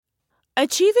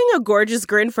Achieving a gorgeous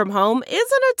grin from home isn't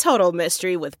a total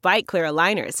mystery with Bite Clear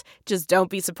aligners. Just don't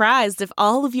be surprised if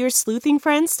all of your sleuthing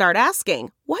friends start asking,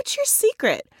 "What's your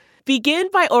secret?" Begin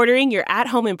by ordering your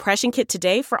at-home impression kit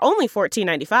today for only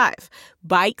 $14.95.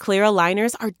 Bite Clear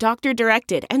aligners are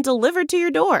doctor-directed and delivered to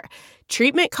your door.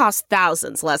 Treatment costs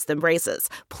thousands less than braces.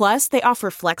 Plus, they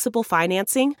offer flexible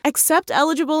financing, accept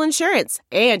eligible insurance,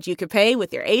 and you can pay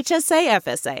with your HSA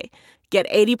FSA. Get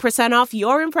 80% off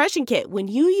your impression kit when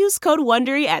you use code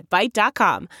WONDERY at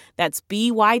Byte.com. That's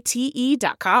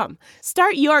BYTE.com.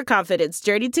 Start your confidence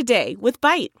journey today with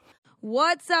Byte.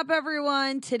 What's up,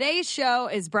 everyone? Today's show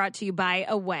is brought to you by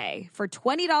Away. For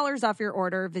 $20 off your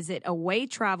order, visit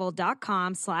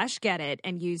awaytravel.com/getit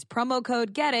and use promo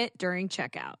code GETIT during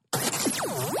checkout.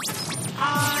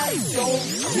 I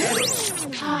Don't Get It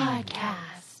podcast.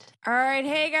 All right,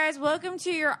 hey guys, welcome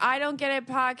to your I Don't Get It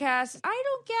podcast. I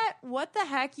don't get what the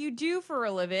heck you do for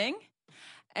a living.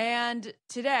 And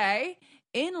today,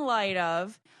 in light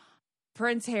of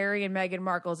Prince Harry and Meghan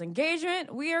Markle's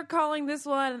engagement, we are calling this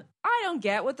one, I don't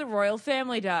get what the royal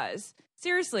family does.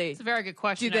 Seriously. It's a very good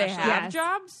question. Do they Ashley. have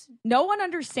jobs? No one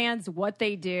understands what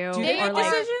they do. Do they make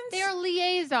decisions? They are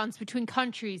liaisons between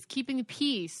countries, keeping the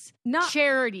peace, Not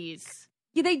charities.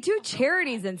 Yeah, they do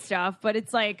charities and stuff, but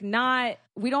it's like not.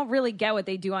 We don't really get what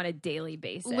they do on a daily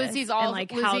basis. Lizzie's and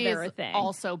like how Lizzie they're a is thing.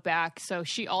 also back, so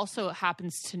she also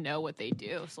happens to know what they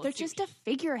do. So They're just a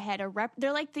figurehead,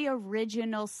 they're like the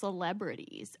original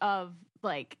celebrities of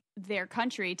like their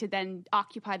country to then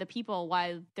occupy the people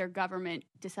while their government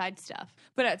decides stuff.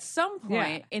 But at some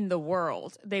point in the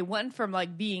world, they went from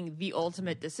like being the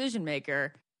ultimate decision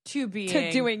maker to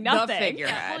being doing the nothing.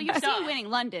 figurehead. Yeah, well, you've seen Winning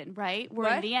London, right? We're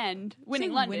What? in the end.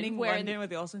 Winning London. Winning where London with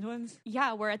the Olsen twins?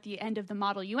 Yeah, we're at the end of the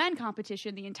Model UN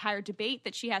competition. The entire debate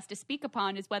that she has to speak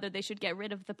upon is whether they should get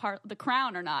rid of the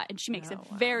crown or not. And she makes a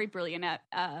very brilliant,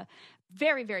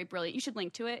 very, very brilliant. You should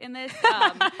link to it in this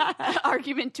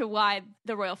argument to why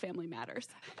the royal family matters.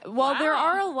 Well, there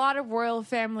are a lot of royal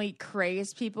family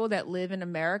crazed people that live in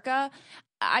America.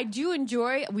 I do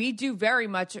enjoy, we do very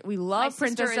much, we love My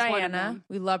sister Princess is one of Diana. them.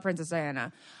 We love Princess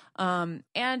Diana. And,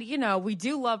 you know, we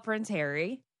do love Prince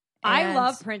Harry. I And-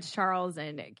 love Prince Charles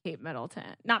and Kate Middleton.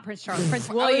 Not Prince Charles, Prince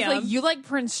I William. was like, you like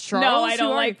Prince Charles? No, I Who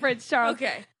don't are like you? Prince Charles.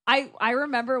 Okay. I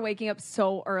remember waking up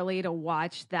so early to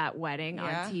watch that wedding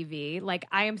Yeah. on TV. Like,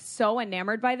 I am so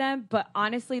enamored by them. But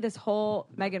honestly, this whole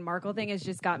Meghan Markle thing has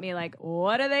just got me like,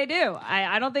 what do they do?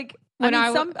 I don't think...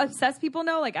 some obsessed people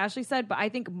know, like Ashley said, but I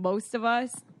think most of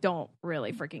us don't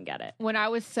really freaking get it. When I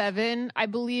was 7, I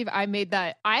believe I made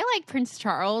that. I like Prince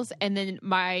Charles, and then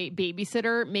my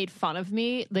babysitter made fun of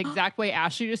me the exact way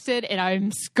Ashley just did, and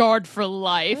I'm scarred for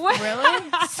life. Really?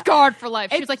 Scarred for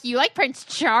life. She was like, "You like Prince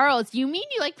Charles? You mean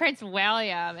you like Prince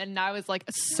William?" And I was like,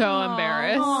 so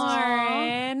embarrassed.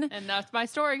 Lauren. And that's my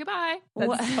story. Goodbye.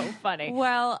 That's so funny.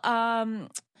 Well,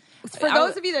 For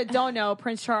those of you that don't know,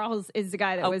 Prince Charles is the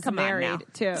guy that was come on married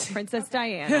to Princess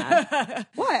Diana.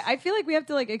 What? I feel like we have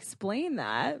to like explain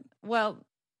that. well,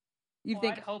 You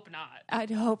think? I'd hope not. I'd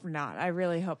hope not. I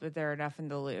really hope that they're enough in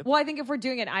the loop. Well, I think if we're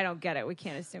doing it, I don't get it. We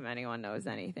can't assume anyone knows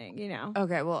anything, you know?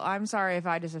 Okay, well, I'm sorry if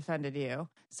I just offended you.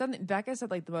 Something Becca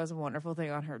said like the most wonderful thing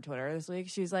on her Twitter this week.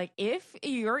 She's like, if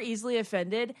you're easily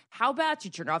offended, how about you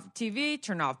turn off the TV,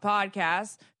 turn off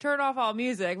podcasts, turn off all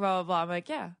music, blah, blah, blah. I'm like,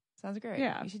 yeah, sounds great.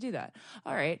 Yeah. You should do that.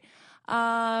 All right.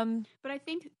 But I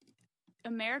think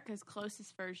America's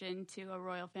closest version to a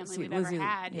royal family See, we've Lizzie, ever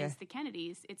had yeah. is the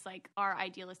Kennedys. It's like our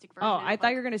idealistic version. Oh, of, I thought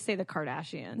like, you were going to say the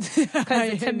Kardashians.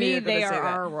 Because to me, they are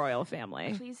our royal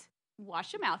family. Please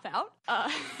wash your mouth out.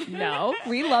 No,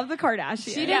 we love the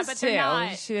Kardashians. She Yeah, does but too. they're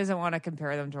not- She doesn't want to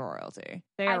compare them to royalty.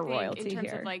 They I are think royalty in terms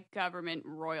here. of like government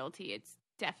royalty, it's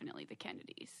definitely the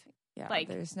Kennedys. Yeah, Like-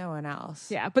 there's no one else.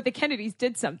 Yeah, but the Kennedys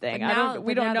did something. But now-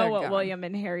 we but don't now know they're what gone. William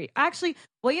and Harry. Actually,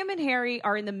 William and Harry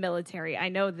are in the military. I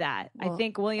know that. Well, I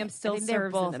think William still think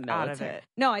they're serves in both the out military. of it.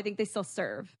 No, I think they still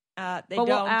serve. They But we'll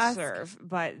don't ask- serve,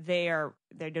 but they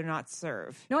do not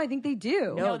serve. No, I think they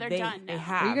do. No, they're done They now.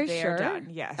 have. Are you guys they sure? are done.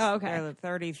 Yes. Oh, okay. They're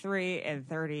 33 and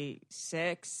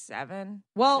 36, 7.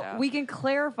 Well, So- we can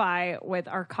clarify with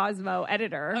our Cosmo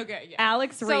editor, Okay, yeah.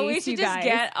 Alex Reese. So we should you just guys.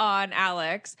 get on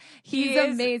Alex. He's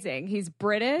is amazing. He's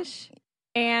British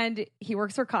and he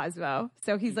works for Cosmo.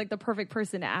 So he's like the perfect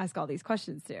person to ask all these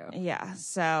questions to. Yeah.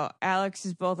 So Alex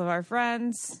is both of our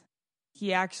friends.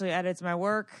 He actually edits my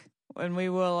work, and we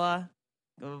will.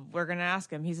 We're gonna ask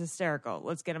him. He's hysterical.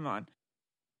 Let's get him on.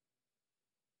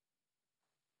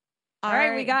 All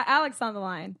right, we got Alex on the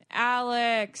line.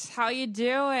 Alex. How you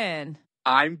doing?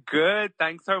 I'm good.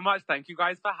 Thanks so much. Thank you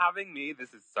guys for having me.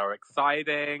 This is so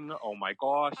exciting. Oh my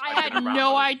gosh. I had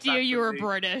no idea you were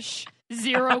British.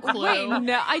 Zero clue. Wait,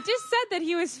 no, I just said that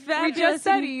he was fabulous. We just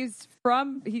said he's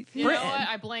from You know what?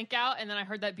 I blank out, and then I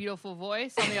heard that beautiful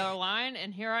voice on the other line,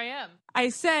 and here I am. I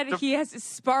said he has a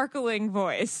sparkling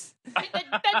voice.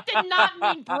 That did not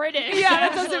mean British. Yeah,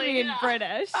 that doesn't mean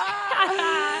British.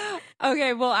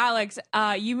 Okay, well, Alex,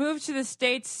 you moved to the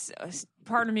States,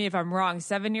 pardon me if I'm wrong,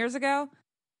 7 years ago?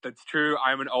 That's true.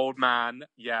 I'm an old man.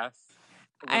 Yes.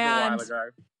 It was a while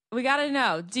ago. We got to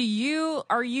know,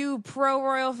 are you pro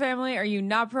royal family? Are you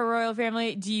not pro royal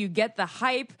family? Do you get the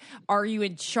hype? Are you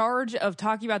in charge of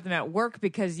talking about them at work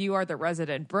because you are the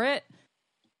resident Brit?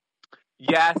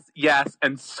 Yes,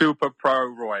 and super pro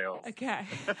royals. Okay.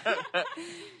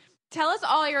 Tell us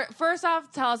all your thoughts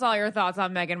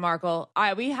on Meghan Markle.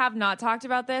 We have not talked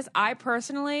about this. I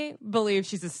personally believe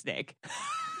she's a snake.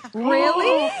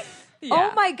 Really? Yeah.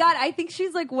 Oh my God. I think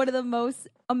she's like one of the most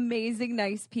amazing,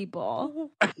 nice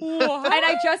people. And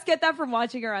I just get that from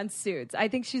watching her on Suits. I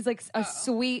think she's like a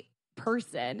sweet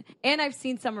person. And I've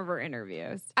seen some of her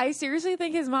interviews. I seriously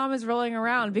think his mom is rolling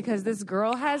around because this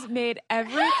girl has made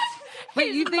every...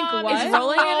 Wait, you think what? Is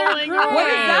rolling in her grave. What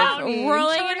does that mean?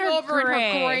 Rolling in Turning her over in her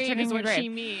grave. grave is what she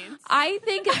means. I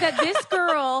think that this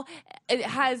girl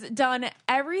has done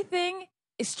everything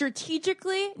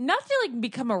strategically, not to like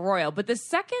become a royal, but the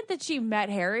second that she met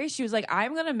Harry, she was like,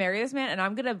 I'm going to marry this man and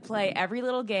I'm going to play every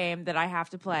little game that I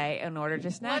have to play in order to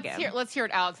snag him. Let's hear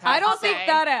what Alex has I to don't say. think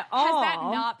that at all. Has that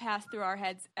not passed through our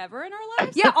heads ever in our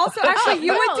lives? Yeah, also, actually,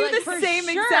 you would do like, the for same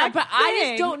sure, exact but thing. I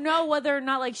just don't know whether or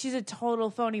not like she's a total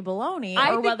phony baloney I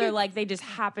or think whether it's- like they just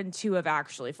happen to have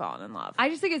actually fallen in love. I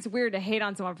just think it's weird to hate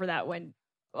on someone for that when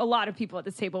a lot of people at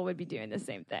this table would be doing the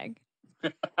same thing.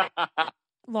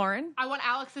 Lauren? I want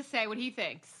Alex to say what he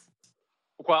thinks.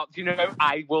 Well,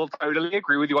 I will totally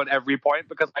agree with you on every point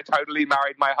because I totally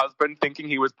married my husband thinking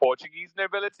he was Portuguese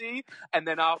nobility. And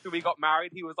then after we got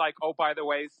married, he was like, oh, by the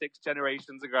way, 6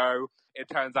 generations ago, it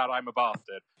turns out I'm a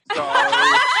bastard.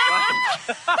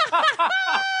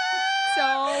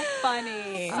 So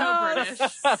funny. So British.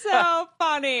 So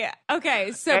funny.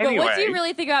 Okay, so Anyway. but what do you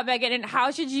really think about Meghan and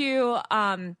how should you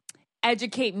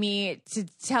educate me to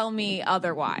tell me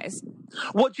otherwise?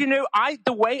 Well,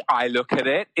 the way I look at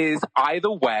it is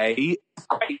either way, it's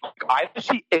great. Either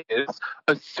she is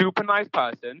a super nice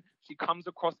person, she comes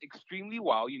across extremely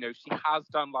well. She has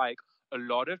done like a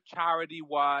lot of charity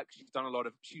work. She's done a lot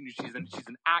of, she's an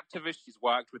activist. She's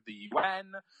worked with the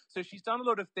UN. So she's done a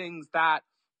lot of things that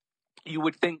you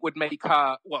would think would make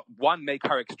her, make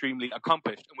her extremely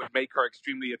accomplished and would make her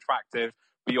extremely attractive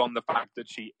beyond the fact that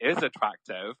she is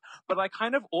attractive. But I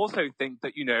kind of also think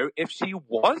that, if she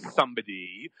was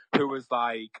somebody who was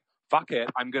like, fuck it,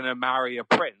 I'm going to marry a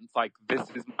prince, like this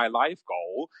is my life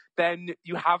goal, then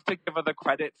you have to give her the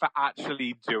credit for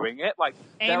actually doing it. Like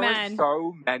there are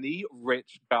so many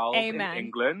rich girls in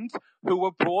England who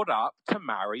were brought up to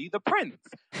marry the prince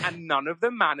and none of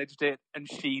them managed it and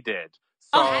she did.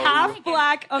 So, a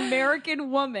half-black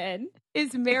American woman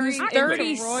is married Who's into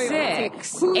 36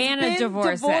 royalty, and a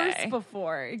divorcee. divorced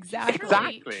before.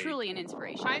 Exactly. Truly an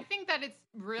inspiration. I think that it's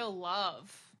real love.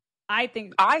 I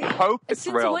hope it's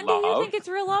Since real when love. do you think it's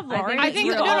real love, Lauren? I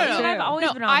think no. I've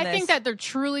always been on I this. think that they're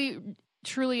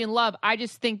truly in love. I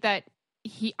just think that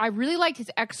I really liked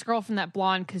his ex-girlfriend, that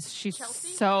blonde, because she's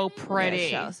so pretty. Yeah,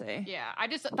 Chelsea. Yeah, I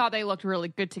just thought they looked really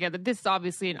good together. This is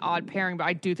obviously an odd pairing, but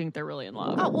I do think they're really in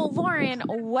love. Oh, well, Lauren,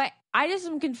 what? I just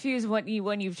am confused when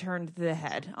you've turned the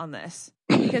head on this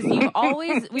because we've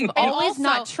always also,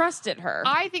 not trusted her.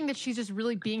 I think that she's just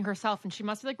really being herself, and she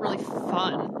must be like really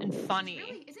fun and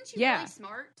funny. Isn't she really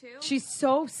smart too? She's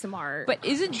so smart. But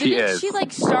didn't she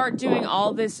like start doing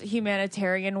all this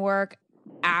humanitarian work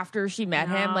after she met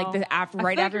him? Like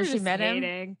right after she met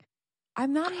him?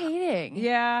 I'm not hating.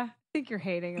 Yeah. I think you're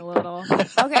hating a little.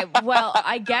 Okay, well,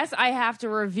 I guess I have to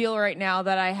reveal right now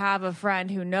that I have a friend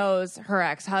who knows her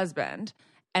ex-husband,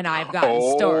 and I've gotten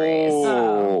stories.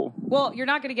 Well, you're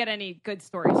not going to get any good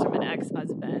stories from an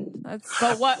ex-husband.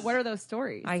 But what are those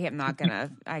stories? I can't.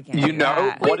 You do know,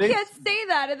 that. We can't say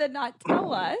that and then not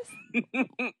tell us.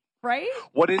 Right?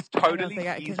 What is totally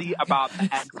easy about the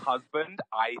ex-husband,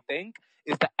 I think,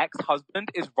 is the ex-husband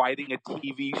is writing a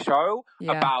TV show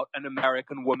about an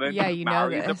American woman who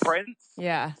marries a prince.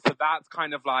 Yeah. So that's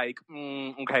kind of like,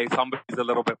 okay, somebody's a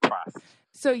little bit pressed.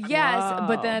 So yes,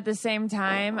 but then at the same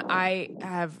time,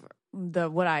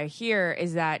 what I hear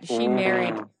is that she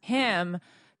married him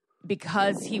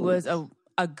because he was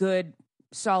a good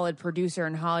solid producer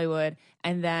in Hollywood.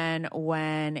 And then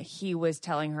when he was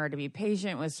telling her to be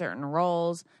patient with certain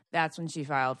roles, that's when she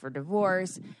filed for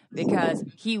divorce because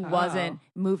he wasn't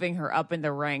moving her up in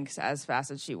the ranks as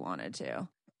fast as she wanted to.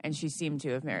 And she seemed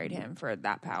to have married him for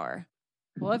that power.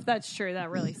 Well, if that's true, that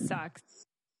really sucks.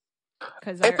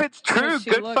 If it's true,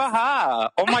 good for her.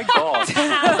 Oh my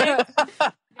God.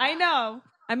 I know.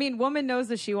 I mean, woman knows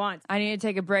what she wants. I need to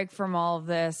take a break from all of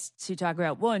this to talk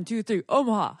about 1, 2, 3,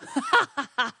 Omaha.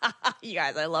 You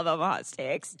guys, I love Omaha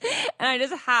steaks. And I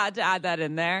just had to add that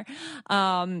in there.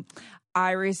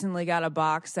 I recently got a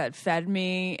box that fed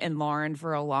me and Lauren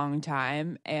for a long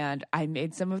time, and I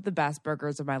made some of the best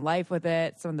burgers of my life with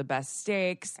it, some of the best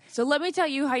steaks. So let me tell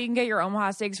you how you can get your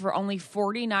Omaha steaks for only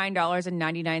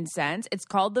 $49.99. It's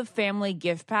called the Family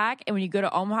Gift Pack, and when you go to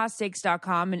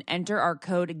omahasteaks.com and enter our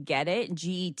code GETIT,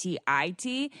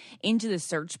 GETIT, into the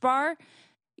search bar,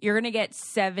 you're going to get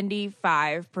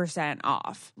 75%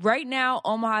 off. Right now,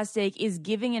 Omaha Steak is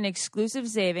giving an exclusive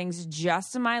savings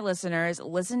just to my listeners.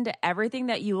 Listen to everything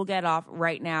that you will get off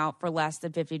right now for less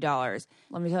than $50.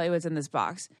 Let me tell you what's in this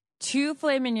box. 2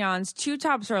 filet mignons, 2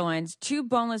 top sirloins, 2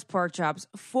 boneless pork chops,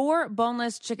 4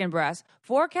 boneless chicken breasts,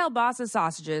 4 kielbasa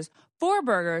sausages, 4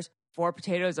 burgers, 4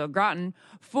 potatoes au gratin,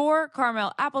 4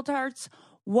 caramel apple tarts,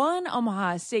 1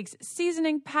 Omaha Steaks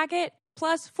seasoning packet,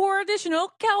 plus 4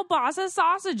 additional kielbasa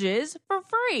sausages for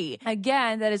free.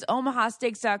 Again, that is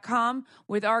omahasteaks.com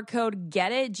with our code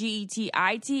GETIT,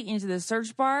 GETIT, into the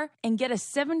search bar and get a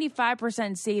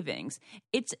 75% savings.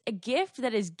 It's a gift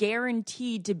that is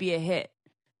guaranteed to be a hit.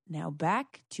 Now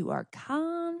back to our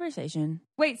conversation.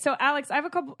 Wait, so Alex, I have a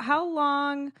couple. How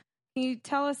long? Can you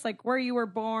tell us like where you were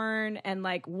born and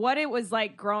like what it was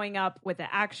like growing up with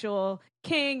the actual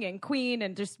king and queen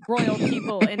and just royal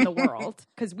people in the world?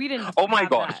 Because we didn't. Oh my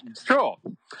gosh, sure.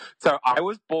 So I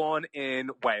was born in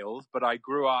Wales, but I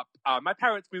grew up. My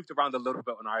parents moved around a little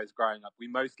bit when I was growing up. We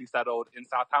mostly settled in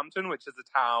Southampton, which is a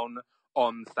town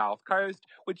on the south coast,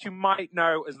 which you might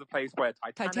know as the place where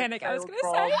Titanic I was going to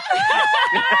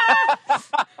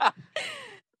say.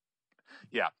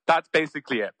 Yeah, that's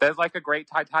basically it. There's like a great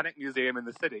Titanic museum in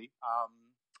the city.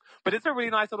 But it's a really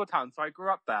nice little town, so I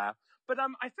grew up there. But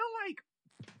I feel like,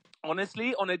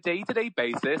 honestly, on a day-to-day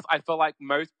basis, I feel like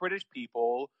most British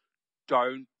people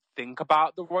don't think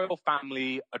about the royal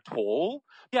family at all.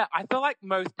 Yeah, I feel like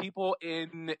most people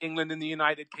in England and the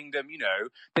United Kingdom, you know,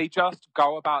 they just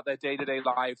go about their day-to-day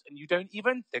lives and you don't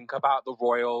even think about the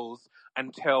royals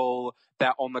until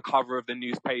they're on the cover of the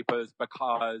newspapers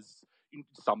because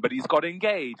somebody's got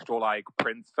engaged, or like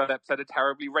Prince Philip said a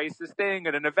terribly racist thing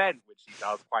at an event, which he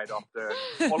does quite often,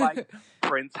 or like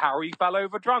Prince Harry fell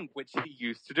over drunk, which he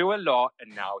used to do a lot,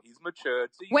 and now he's matured.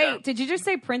 So, wait, did you just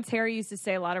say Prince Harry used to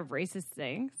say a lot of racist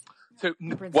things? So,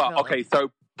 so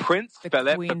Prince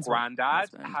Philip, the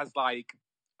granddad, has like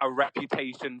a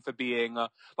reputation for being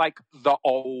like the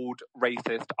old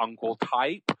racist uncle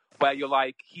type, where you're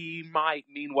like, he might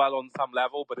mean well on some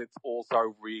level, but it's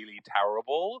also really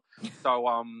terrible.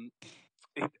 So,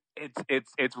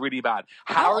 it's really bad.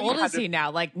 How old is he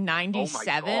now? Like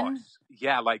 97? Oh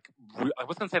yeah, like I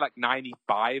was gonna say like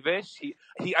 95-ish.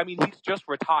 He's just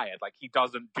retired. Like he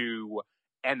doesn't do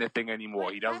anything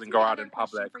anymore. He doesn't go out in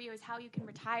public. For you is how you can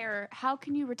retire. How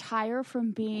can you retire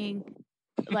from being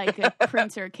like a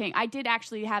prince or a king? I did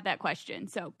actually have that question,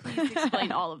 so please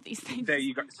explain all of these things. There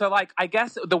you go. So like I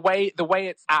guess the way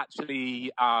it's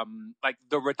actually like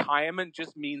the retirement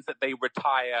just means that they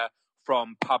retire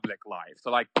from public life. So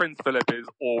like Prince Philip is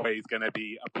always going to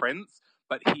be a prince,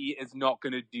 but he is not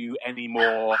going to do any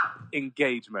more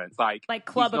engagements like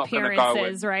club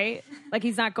appearances, right? Like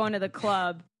he's not going to the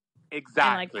club.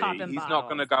 Exactly. And, like, he's not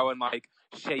going to go and like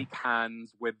shake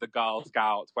hands with the Girl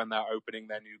Scouts when they're opening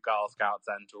their new Girl Scout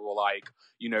center, or like,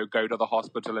 you know, go to the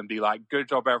hospital and be like, good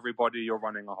job, everybody, you're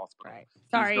running a hospital. Right.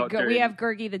 Sorry, we have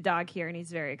Gurgi the dog here, and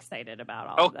he's very excited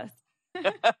about all of this.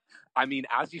 I mean,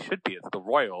 as you should be. It's the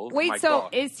royals. Wait, so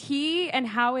is he, and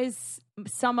how is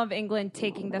some of England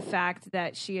taking the fact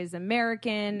that she is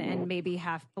American and maybe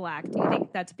half black? Do you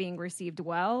think that's being received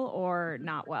well or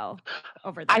not well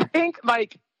over there? I think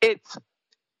like it's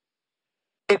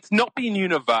not been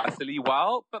universally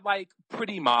well, but like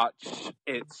pretty much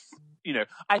it's, you know,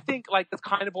 I think like that's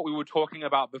kind of what we were talking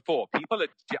about before. People are,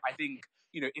 I think,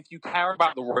 you know, if you care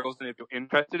about the royals and if you're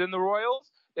interested in the royals,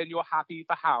 then you're happy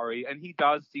for Harry, and he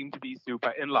does seem to be super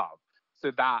in love.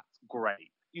 So that's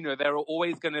great. You know, there are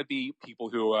always going to be people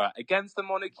who are against the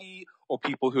monarchy, or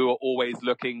people who are always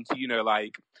looking to, you know,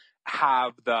 like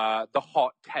have the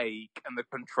hot take and the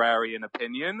contrarian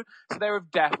opinion. So there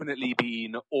have definitely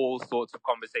been all sorts of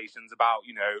conversations about,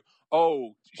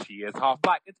 oh, she is half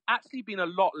black. It's actually been a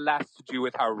lot less to do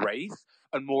with her race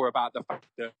and more about the fact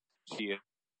that she is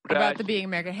about the being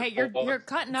American. Hey, you're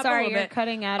cutting up a little bit. Sorry, you're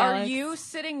cutting out. Are Alex. you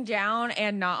sitting down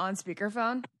and not on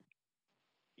speakerphone?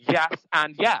 Yes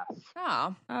and yes.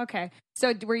 Oh, okay.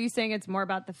 So were you saying it's more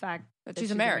about the fact that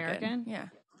she's American? Yeah.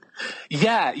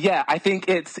 I think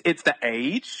it's the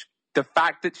age, the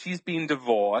fact that she's been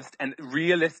divorced, and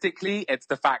realistically, it's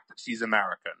the fact that she's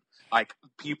American. Like,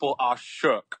 people are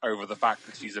shook over the fact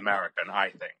that she's American, I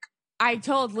think. I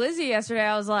told Lizzie yesterday,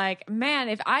 I was like, man,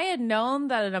 if I had known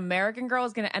that an American girl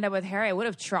was going to end up with Harry, I would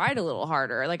have tried a little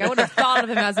harder. Like, I would have thought of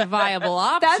him as a viable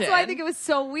option. That's why I think it was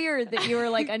so weird that you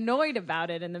were, like, annoyed about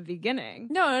it in the beginning.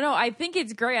 No. I think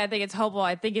it's great. I think it's hopeful.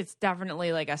 I think it's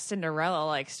definitely, like, a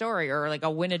Cinderella-like story or, like, a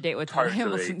win a date with Tom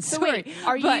Hamilton story. So wait,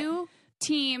 are you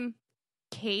team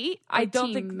Kate or I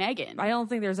don't team think Meghan? I don't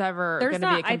think there's ever going to be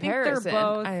a comparison. I think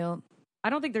they're both. I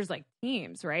don't think there's like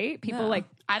teams, right? People like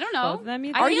I don't know. Both of them.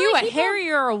 Are you like a Harry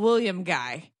or a William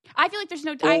guy? I feel like there's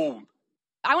no.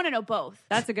 I want to know both.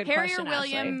 That's a good question. Harry or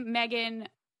William, Meghan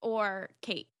or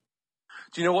Kate.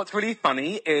 Do you know what's really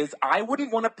funny is I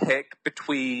wouldn't want to pick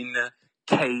between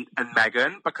Kate and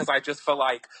Meghan because I just feel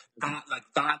like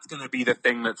that's going to be the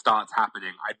thing that starts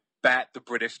happening. I bet the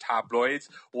British tabloids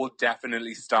will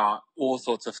definitely start all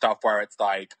sorts of stuff where it's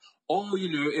like, oh,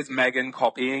 is Meghan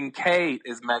copying Kate?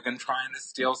 Is Meghan trying to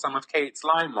steal some of Kate's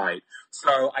limelight?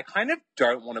 So I kind of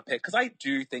don't want to pick, because I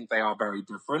do think they are very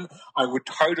different. I would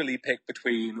totally pick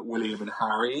between William and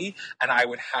Harry, and I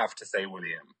would have to say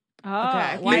William. Oh,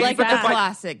 okay. You like a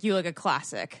classic. You like a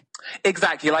classic.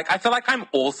 Exactly. Like, I feel like I'm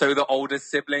also the oldest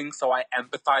sibling, so I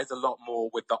empathize a lot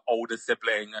more with the older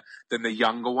sibling than the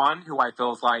younger one, who I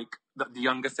feels like the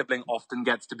younger sibling often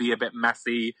gets to be a bit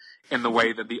messy in the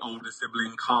way that the older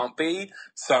sibling can't be.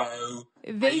 So,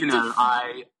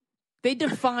 they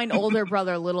define older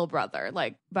brother, little brother,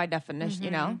 like, by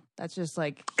definition, That's just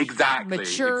like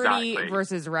maturity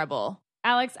versus rebel.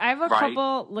 Alex, I have a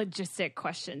couple logistic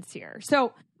questions here.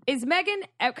 So, is Meghan,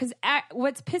 because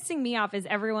what's pissing me off is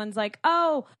everyone's like,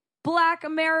 oh, Black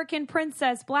American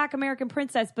princess. But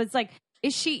it's like,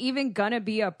 is she even gonna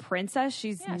be a princess?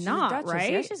 She's not,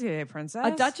 right? Yeah, she's gonna be a princess.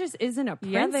 A duchess isn't a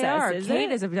princess. Yeah, they are. Is Kate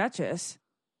it? is a duchess.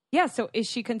 Yeah, so is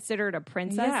she considered a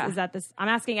princess? Yeah. Is that this? I'm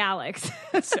asking Alex,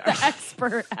 the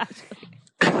expert, actually.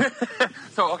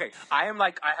 So, okay, I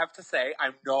have to say,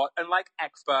 I'm not an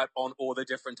expert on all the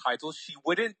different titles. She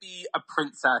wouldn't be a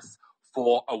princess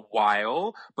for a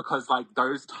while because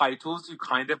those titles you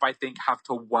kind of, I think, have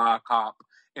to work up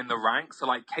in the ranks. So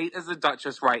Kate is a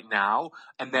duchess right now,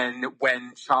 and then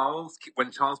when Charles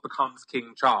becomes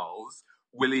King Charles,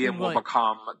 William will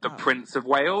become the Prince of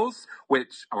Wales,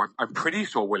 I'm pretty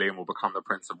sure William will become the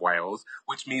Prince of Wales,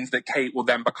 which means that Kate will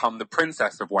then become the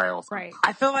Princess of Wales. Right.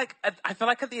 I feel like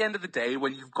at the end of the day,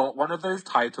 when you've got one of those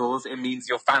titles, it means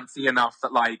you're fancy enough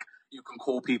that you can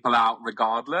call people out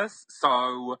regardless.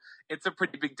 So it's a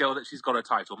pretty big deal that she's got a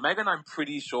title. Meghan, I'm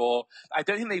pretty sure, I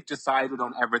don't think they've decided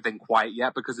on everything quite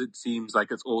yet because it seems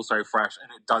like it's all so fresh, and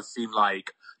it does seem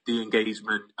like the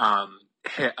engagement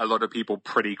hit a lot of people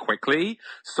pretty quickly.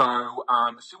 So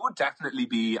she will definitely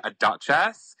be a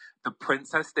duchess. The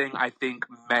princess thing, I think,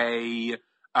 may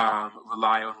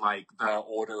rely on the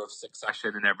order of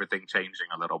succession and everything changing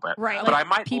a little bit. Right. But I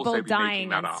might people also be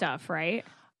dying and up. stuff, right?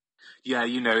 Yeah,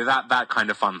 that kind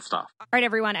of fun stuff. All right,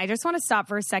 everyone, I just want to stop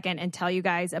for a second and tell you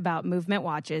guys about Movement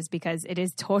watches because it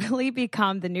has totally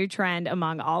become the new trend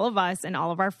among all of us and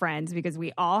all of our friends because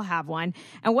we all have one.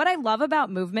 And what I love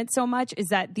about Movement so much is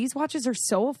that these watches are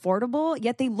so affordable,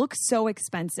 yet they look so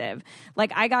expensive.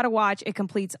 I got a watch, it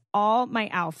completes all my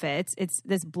outfits. It's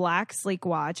this black sleek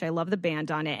watch. I love the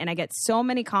band on it, and I get so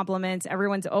many compliments.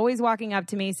 Everyone's always walking up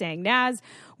to me saying, Naz,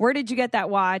 where did you get that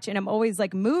watch? And I'm always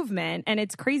like, Movement. And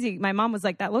it's crazy. My mom was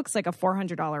like, that looks like a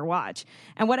 $400 watch.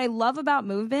 And what I love about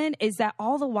Movement is that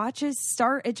all the watches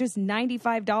start at just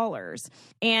 $95.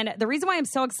 And the reason why I'm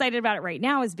so excited about it right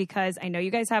now is because I know you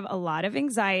guys have a lot of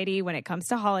anxiety when it comes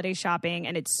to holiday shopping.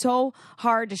 And it's so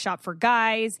hard to shop for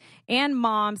guys and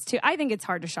moms too. I think it's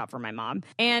hard to shop for my mom.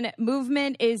 And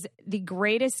Movement is the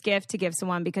greatest gift to give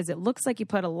someone because it looks like you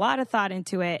put a lot of thought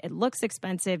into it. It looks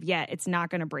expensive, yet it's not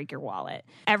going to break your wallet.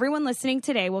 Everyone listening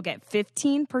today will get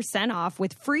 15% off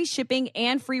with free free shipping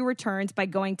and free returns by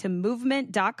going to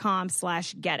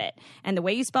movement.com/getit. And the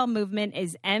way you spell movement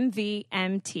is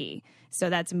MVMT. So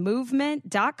that's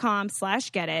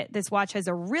movement.com/getit. This watch has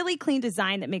a really clean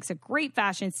design that makes a great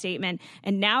fashion statement.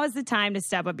 And now is the time to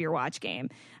step up your watch game.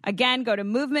 Again, go to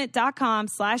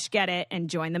movement.com/getit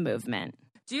and join the movement.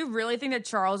 Do you really think that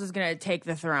Charles is going to take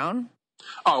the throne?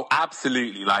 Oh,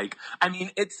 absolutely. Like, I mean,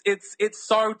 it's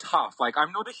so tough. Like,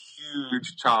 I'm not a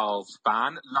huge Charles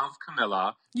fan. Love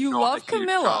Camilla. You not love a huge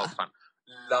Camilla? Charles fan.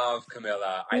 Love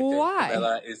Camilla. I think Why?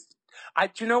 Camilla is...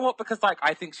 do you know what? Because, like,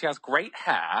 I think she has great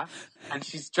hair, and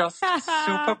she's just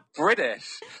super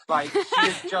British. Like, she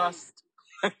is just...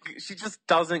 she just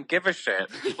doesn't give a shit.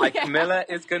 Like, Camilla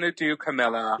is going to do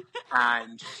Camilla,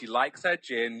 and she likes her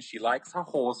gin, she likes her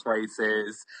horse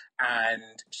races, and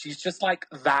she's just, like,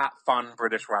 that fun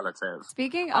British relative.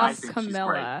 Speaking of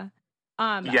Camilla,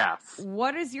 yes.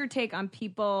 What is your take on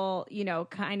people,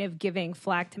 kind of giving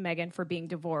flack to Meghan for being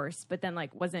divorced, but then,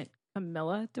 like, wasn't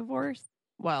Camilla divorced?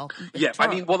 Well, yeah,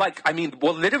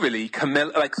 literally,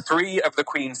 Camilla, like 3 of the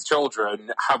Queen's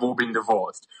children have all been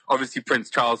divorced. Obviously, Prince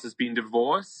Charles has been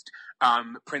divorced.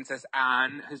 Princess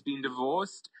Anne has been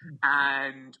divorced,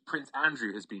 and Prince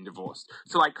Andrew has been divorced.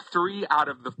 So, like, 3 out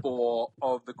of the 4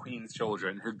 of the Queen's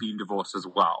children have been divorced as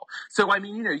well. So, I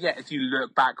mean, if you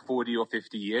look back 40 or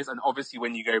 50 years, and obviously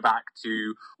when you go back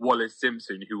to Wallis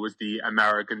Simpson, who was the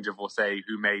American divorcee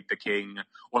who made the king,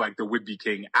 or like the would-be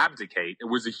king, abdicate, it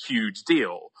was a huge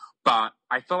deal. But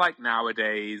I feel like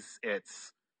nowadays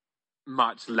it's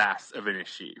much less of an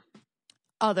issue.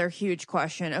 Other huge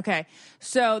question. Okay,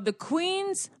 so the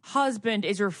Queen's husband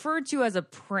is referred to as a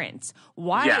prince.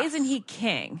 Why isn't he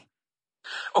king?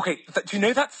 Okay, do you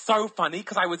know that's so funny?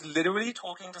 Because I was literally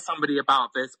talking to somebody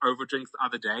about this over drinks the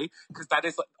other day. Because that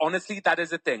is, honestly, that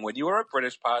is a thing. When you are a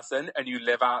British person and you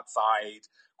live outside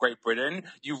Great Britain,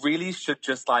 you really should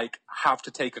just, like, have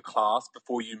to take a class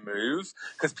before you move.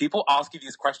 Because people ask you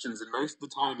these questions, and most of the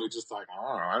time you're just like,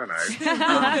 oh, I don't know.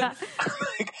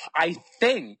 I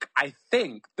think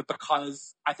that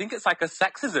because I think it's like a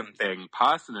sexism thing,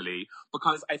 personally.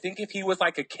 Because I think if he was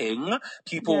like a king,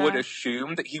 people would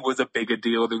assume that he was a bigger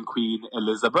deal than Queen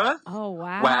Elizabeth. Oh,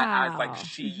 wow. Whereas, like,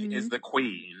 she is the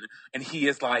queen, and he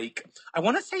is like, I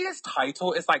want to say his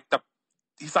title is like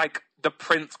he's like the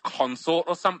prince consort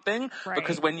or something. Right.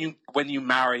 Because when you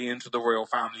marry into the royal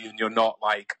family and you're not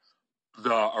like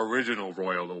the original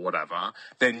royal or whatever,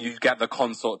 then you get the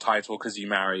consort title because you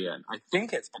marry in. I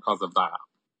think it's because of that.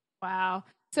 Wow.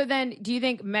 So then, do you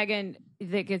think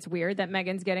it's weird that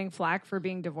Meghan's getting flack for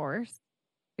being divorced?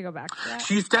 To go back to that?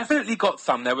 She's definitely got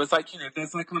some. There was like,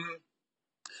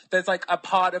 there's like a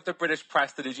part of the British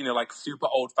press that is, like super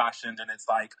old fashioned, and it's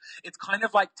kind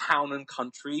of like Town and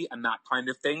Country and that kind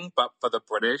of thing, but for the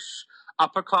British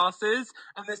upper classes.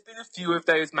 And there's been a few of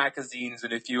those magazines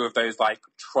and a few of those like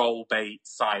troll bait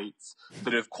sites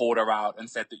that have called her out and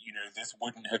said that, this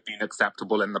wouldn't have been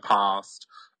acceptable in the past.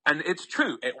 And it's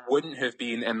true, it wouldn't have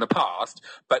been in the past,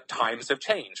 but times have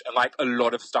changed. And like a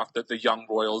lot of stuff that the young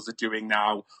royals are doing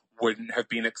now wouldn't have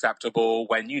been acceptable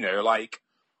when, like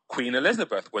Queen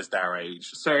Elizabeth was their age.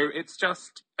 So it's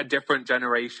just a different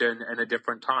generation and a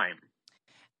different time.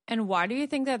 And why do you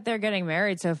think that they're getting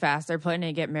married so fast? They're planning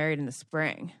to get married in the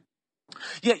spring.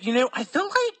 Yeah, I feel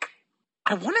like,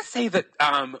 I want to say that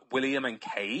William and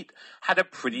Kate had a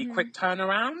pretty quick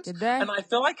turnaround. Did they? And I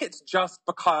feel like it's just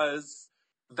because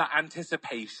the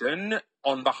anticipation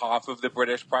on behalf of the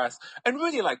British press, and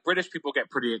really like British people get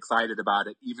pretty excited about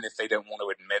it, even if they don't want to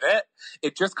admit it.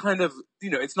 It just kind of,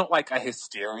 it's not like a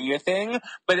hysteria thing,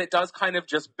 but it does kind of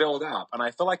just build up. And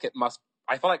I feel like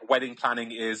wedding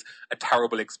planning is a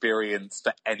terrible experience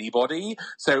for anybody.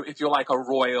 So if you're like a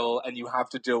royal and you have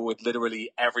to deal with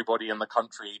literally everybody in the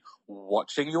country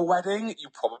watching your wedding, you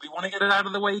probably want to get it out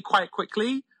of the way quite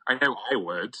quickly. I know I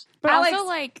would. But also, Go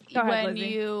ahead, when Lizzie.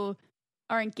 you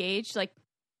are engaged, like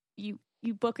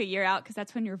you book a year out because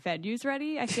that's when your venue's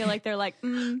ready. I feel like they're like,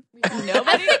 nobody,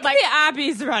 like the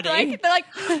Abbey's ready. They're like,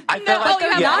 I feel like, you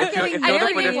have yeah, not if you're getting. the I feel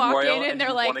like British they walk royal in and they're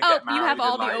you like, wanna get you have married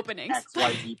all in, the like, openings.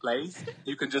 XYZ place,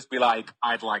 you can just be like,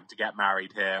 I'd like to get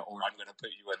married here, or I'm going to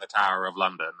put you in the Tower of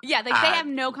London. Yeah, like they have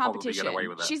no you'll probably competition. get away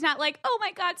with it. She's not like, oh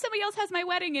my god, somebody else has my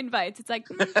wedding invites. It's like,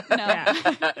 no.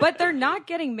 Yeah. But they're not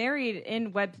getting married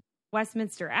in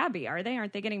Westminster Abbey, are they?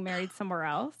 Aren't they getting married somewhere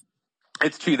else?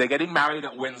 It's true. They're getting married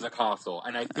at Windsor Castle,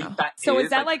 and I think that So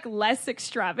is that like less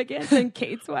extravagant than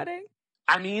Kate's wedding?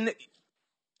 I mean,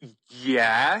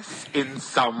 yes, in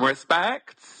some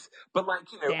respects, but like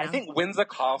I think Windsor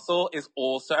Castle is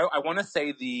also. I want to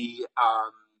say the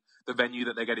the venue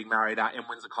that they're getting married at in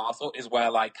Windsor Castle is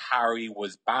where like Harry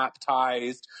was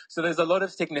baptized. So there's a lot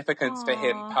of significance for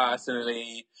him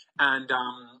personally. And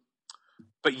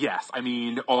but yes, I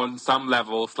mean, on some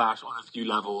level / on a few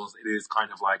levels, it is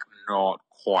kind of like not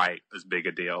quite as big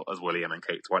a deal as William and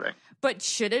Kate's wedding. But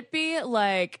should it be?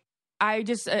 Like, I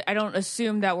don't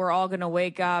assume that we're all going to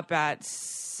wake up at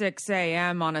 6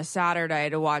 a.m. on a Saturday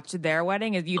to watch their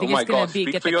wedding. You think it's going to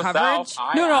get the coverage?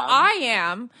 I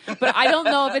am. But I don't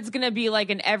know if it's going to be like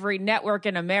an every network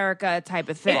in America type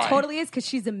of thing. It totally is, because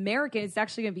she's American. It's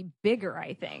actually going to be bigger,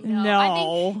 I think. No. I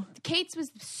think Kate's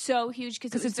was so huge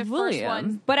because it was the first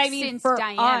one. But I mean, since for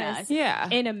Diana's. us,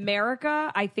 in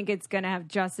America, I think it's going to have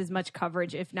just as much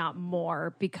coverage, if not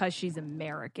more, because she's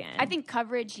American. I think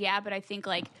coverage, but I think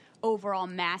like overall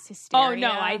mass hysteria. Oh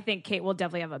no, I think Kate will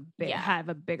definitely have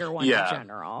a bigger one in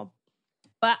general.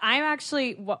 But I'm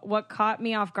actually what caught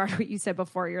me off guard what you said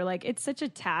before. You're like, it's such a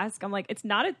task. I'm like, it's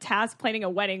not a task planning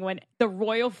a wedding when the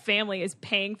royal family is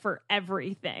paying for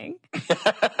everything.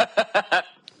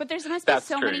 But there's must be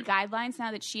so many guidelines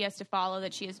now that she has to follow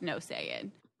that she has no say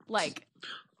in. Like,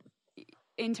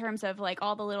 in terms of like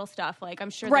all the little stuff, like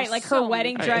I'm sure like her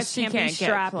wedding dress can't be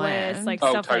strapless, like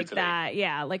stuff totally. like that.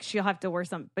 Yeah, like she'll have to wear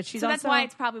some. But she's so also, that's why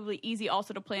it's probably easy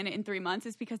also to plan it in 3 months,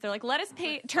 is because they're like, let us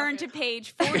turn to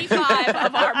page 45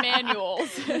 of our manuals.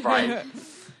 Right,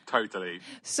 totally.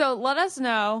 So let us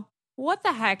know, what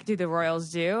the heck do the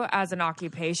royals do as an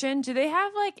occupation? Do they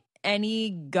have like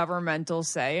any governmental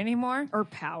say anymore or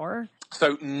power?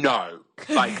 So no,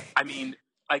 like I mean.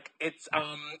 Like it's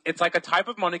like a type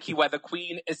of monarchy where the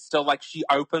Queen is still like, she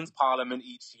opens Parliament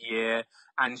each year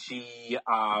and she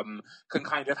can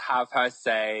kind of have her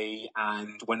say,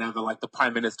 and whenever like the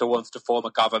Prime Minister wants to form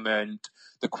a government,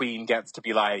 the Queen gets to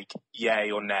be like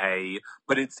yay or nay.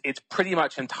 But it's pretty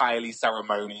much entirely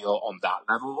ceremonial on that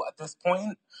level at this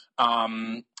point.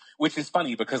 Which is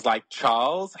funny because like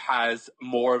Charles has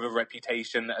more of a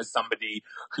reputation as somebody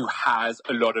who has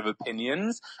a lot of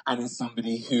opinions and is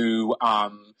somebody who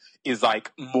is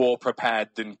like more prepared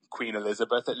than Queen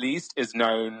Elizabeth, at least, is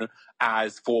known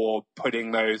as for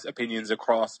putting those opinions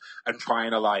across and trying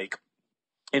to like,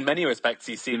 in many respects,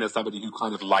 he's seen as somebody who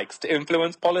kind of likes to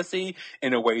influence policy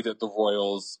in a way that the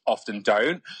royals often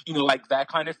don't. You know, like their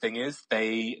kind of thing is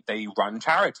they run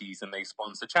charities and they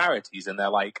sponsor charities and they're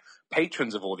like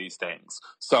patrons of all these things.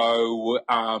 So,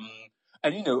 and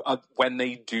you know, when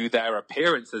they do their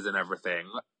appearances and everything,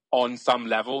 on some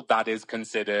level, that is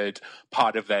considered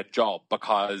part of their job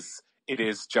because it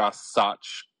is just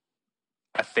such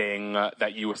a thing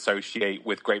that you associate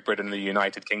with Great Britain and the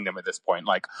United Kingdom at this point.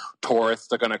 Like,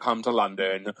 tourists are going to come to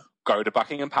London, go to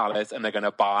Buckingham Palace, and they're going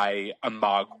to buy a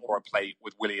mug or a plate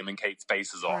with William and Kate's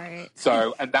faces on. Right.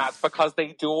 So, and that's because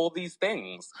they do all these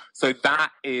things. So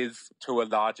that is, to a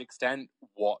large extent,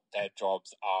 what their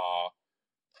jobs are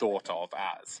thought of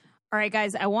as. All right,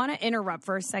 guys, I want to interrupt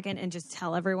for a second and just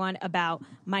tell everyone about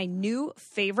my new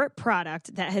favorite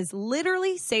product that has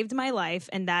literally saved my life,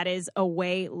 and that is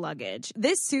Away luggage.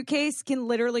 This suitcase can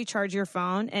literally charge your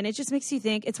phone, and it just makes you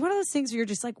think. It's one of those things where you're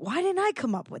just like, why didn't I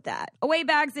come up with that? Away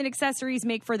bags and accessories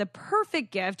make for the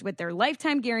perfect gift with their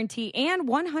lifetime guarantee and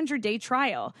 100-day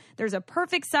trial. There's a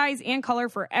perfect size and color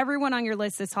for everyone on your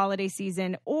list this holiday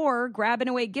season, or grab an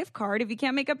Away gift card if you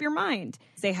can't make up your mind.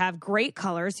 They have great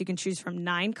colors. You can choose from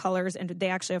 9 colors. And they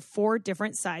actually have 4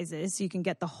 different sizes, so you can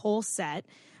get the whole set.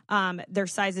 Their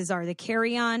sizes are the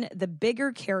carry-on, the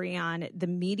bigger carry-on, the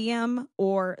medium,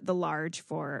 or the large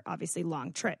for, obviously,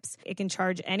 long trips. It can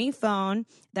charge any phone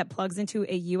that plugs into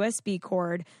a USB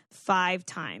cord 5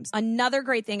 times. Another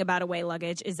great thing about Away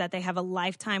luggage is that they have a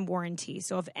lifetime warranty.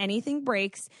 So if anything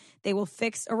breaks, they will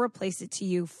fix or replace it to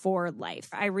you for life.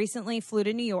 I recently flew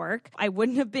to New York. I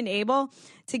wouldn't have been able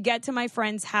to get to my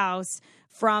friend's house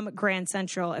from Grand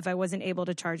Central if I wasn't able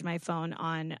to charge my phone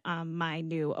on my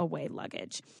new Away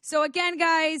luggage. So again,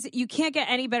 guys, you can't get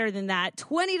any better than that.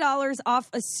 $20 off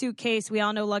a suitcase. We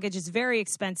all know luggage is very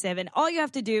expensive, and all you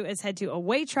have to do is head to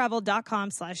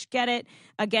awaytravel.com/getit.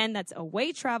 Again, that's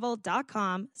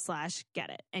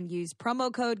awaytravel.com/getit, and use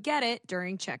promo code GETIT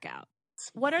during checkout.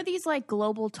 What are these like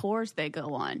global tours they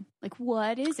go on? Like,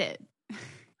 what is it?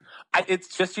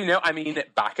 It's just, you know, I mean,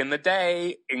 back in the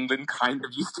day, England kind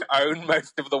of used to own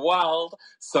most of the world.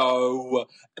 So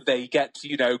they get to,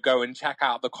 you know, go and check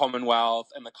out the Commonwealth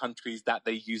and the countries that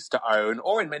they used to own,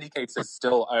 or in many cases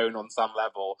still own on some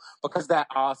level, because there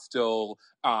are still,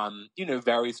 you know,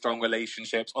 very strong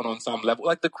relationships on some level.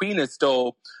 Like the Queen is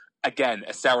still, again,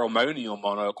 a ceremonial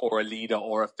monarch or a leader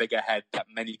or a figurehead that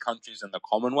many countries in the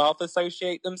Commonwealth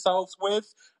associate themselves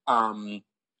with.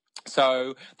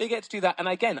 So they get to do that. And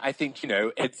again, I think,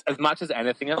 it's as much as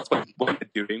anything else when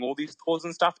they're doing all these tours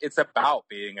and stuff, it's about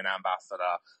being an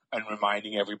ambassador and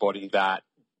reminding everybody that,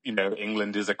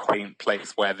 England is a quaint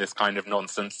place where this kind of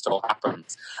nonsense still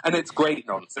happens. And it's great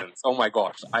nonsense. Oh my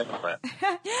gosh, I love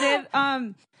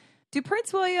it. Do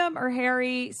Prince William or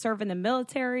Harry serve in the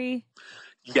military?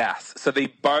 Yes, so they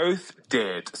both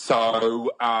did. So,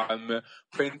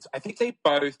 Prince, I think they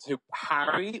both,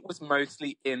 Harry was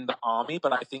mostly in the army,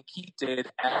 but I think he did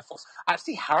Air Force.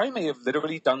 Actually, Harry may have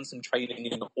literally done some training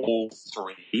in all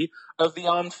three of the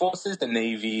armed forces, the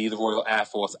Navy, the Royal Air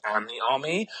Force, and the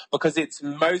Army, because it's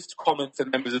most common for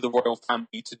members of the royal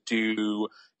family to do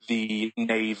the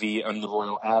Navy and the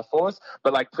Royal Air Force.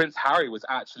 But like Prince Harry was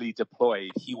actually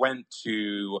deployed. He went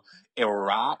to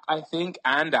Iraq, I think,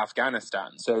 and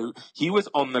Afghanistan. So he was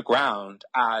on the ground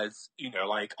as,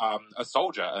 a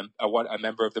soldier and a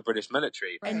member of the British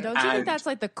military. And don't you think that's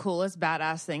like the coolest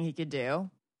badass thing he could do?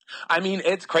 I mean,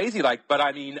 it's crazy, I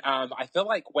feel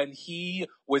like when he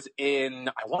was in,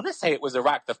 I want to say it was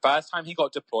Iraq, the first time he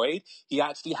got deployed, he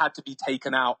actually had to be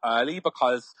taken out early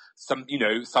because some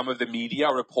of the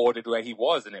media reported where he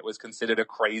was, and it was considered a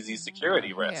crazy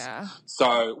security risk. Yeah.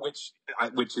 So,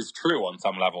 which is true on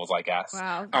some levels, I guess.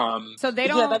 Wow. So they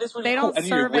don't, that is really they cool. don't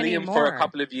serve William anymore. for a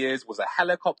couple of years was a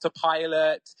helicopter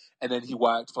pilot, and then he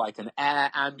worked for an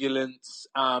air ambulance,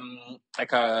 a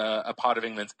part of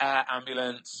England's air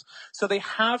ambulance. So they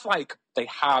have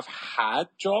had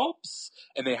jobs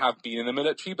and they have been in the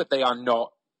military, but they are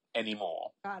not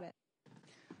anymore. Got it.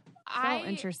 So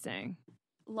interesting.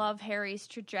 Love Harry's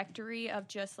trajectory of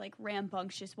just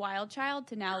rambunctious wild child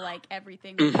to now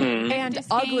everything and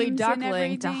ugly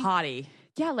duckling to hottie.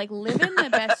 Yeah, living the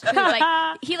best food.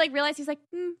 He realized he's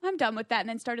I'm done with that, and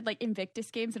then started Invictus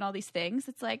games and all these things.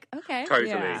 It's okay, totally,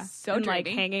 yeah. So and,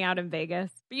 dirty. Hanging out in Vegas.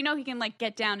 But he can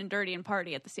get down and dirty and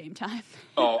party at the same time.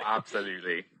 Oh,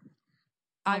 absolutely.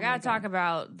 I gotta talk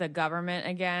about the government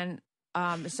again.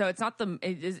 So it's not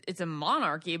it's a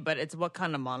monarchy, but it's what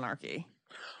kind of monarchy?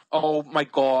 Oh my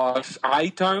gosh, I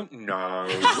don't know.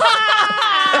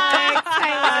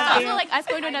 I love us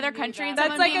going to another country and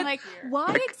someone being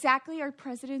why exactly are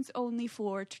presidents only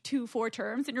for 4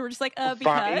 terms? And you're just because.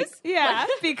 Right. Yeah,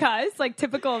 because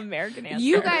typical American answer.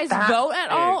 You guys vote at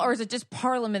all, or is it just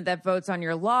Parliament that votes on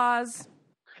your laws?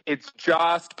 It's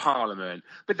just Parliament.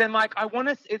 But then,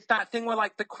 it's that thing where,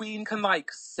 the Queen can,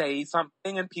 say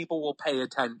something and people will pay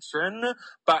attention,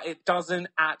 but it doesn't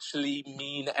actually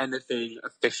mean anything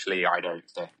officially, I don't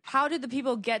think. How did the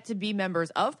people get to be members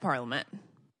of Parliament?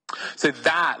 So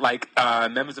that,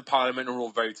 members of Parliament are all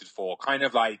voted for. Kind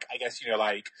of I guess, here,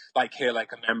 a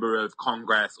member of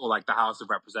Congress or, the House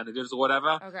of Representatives or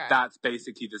whatever. Okay. That's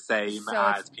basically the same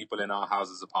as people in our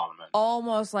Houses of Parliament.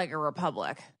 Almost like a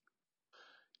republic.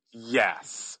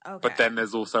 Yes, okay. But then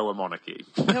there's also a monarchy.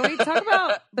 Can we talk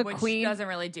about the Which Queen? Doesn't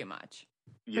really do much.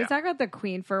 Yeah. Can we talk about the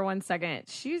Queen for 1 second?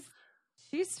 She's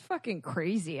fucking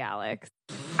crazy, Alex.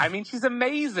 I mean, she's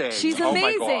amazing. She's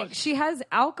amazing. She has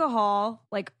alcohol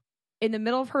in the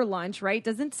middle of her lunch, right?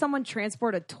 Doesn't someone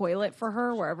transport a toilet for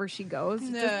her wherever she goes?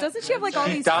 No. Doesn't she have all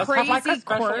these crazy quirks? She does have a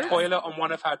special quirks? toilet on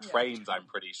one of her trains, I'm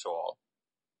pretty sure.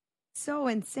 So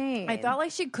insane. I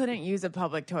thought she couldn't use a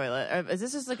public toilet. Is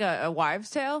this just a wives'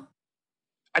 tale?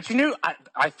 Actually,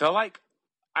 I feel like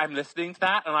I'm listening to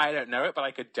that and I don't know it, but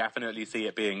I could definitely see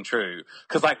it being true.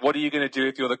 Because what are you going to do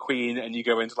if you're the Queen and you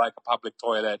go into a public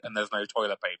toilet and there's no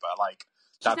toilet paper?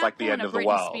 That's the end of the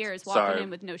world. Spears walking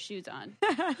in with no shoes on.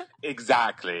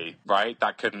 Exactly, right?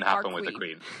 That couldn't happen with the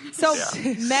Queen. So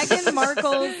Meghan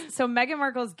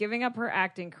Markle's giving up her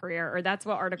acting career, or that's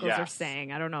what articles are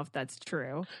saying. I don't know if that's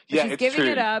true. Yeah, she's giving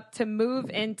it up to move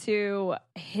into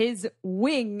his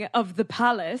wing of the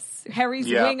palace, Harry's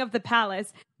wing of the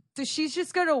palace. So she's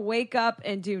just going to wake up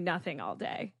and do nothing all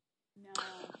day. No.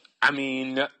 I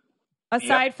mean,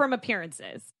 aside from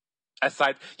appearances.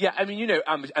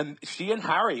 And she and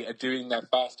Harry are doing their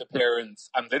first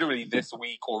appearance literally this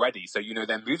week already. So,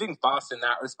 they're moving fast in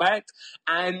that respect.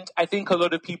 And I think a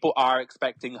lot of people are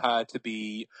expecting her to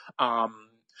be,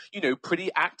 pretty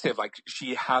active.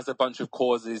 She has a bunch of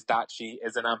causes that she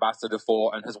is an ambassador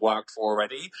for and has worked for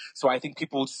already. So I think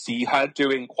people see her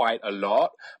doing quite a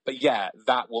lot. But yeah,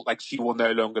 that will, she will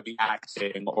no longer be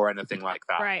acting or anything like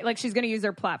that. Right. She's going to use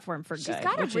her platform for good. She's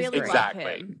got to really exactly.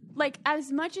 love him.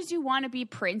 As much as you want to be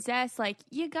princess,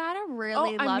 you got to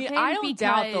really love him. I don't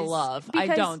doubt the love. I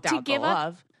don't doubt the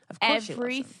love. Of course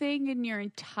everything in your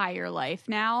entire life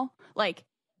now,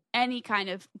 any kind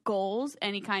of goals,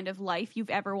 any kind of life you've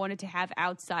ever wanted to have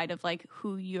outside of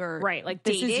who you're right.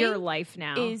 This is your life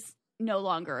now. Is no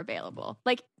longer available.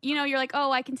 Like, you know, you're like,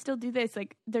 oh, I can still do this.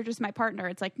 Like, they're just my partner.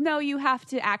 It's like, no, you have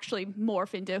to actually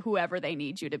morph into whoever they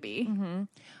need you to be. Mm-hmm.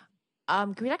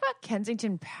 Can we talk about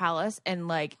Kensington Palace and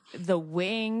like the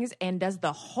wings? And does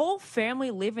the whole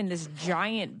family live in this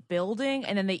giant building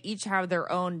and then they each have their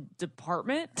own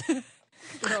department?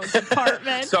 Their own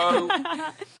department. So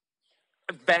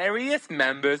various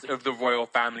members of the royal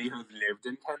family have lived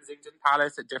in Kensington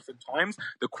Palace at different times.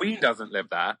 The Queen doesn't live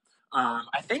there.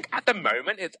 I think at the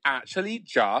moment it's actually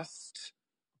just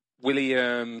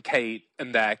William, Kate,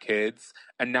 and their kids,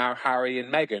 and now Harry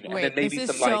and Meghan. And then maybe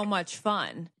this is some, so much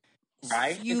fun.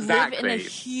 Right? You live in a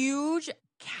huge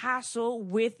castle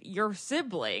with your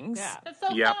siblings. Yeah. That's so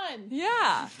fun.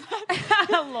 Yeah.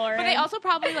 Lauren. But they also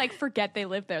probably like forget they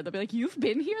live there. They'll be like, you've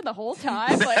been here the whole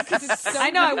time? Like, 'cause it's so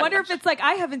I know. I wonder if it's like,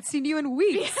 I haven't seen you in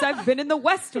weeks. Yeah. I've been in the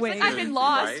West Wing. Like, I've been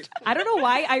lost. Right? I don't know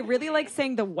why. I really like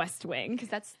saying the West Wing. Because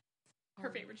that's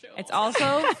her favorite show. It's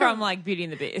also from like Beauty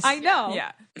and the Beast. I know.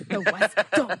 Yeah. The West.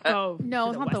 Don't go. No, to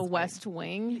it's the not the West West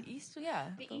Wing. East, yeah.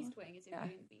 the East Wing is in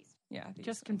Beauty and the Beast. Yeah.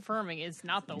 Just confirming, it's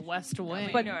not the West Wing.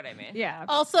 But you know what I mean. Yeah.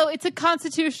 Also, it's a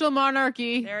constitutional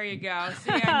monarchy. There you go.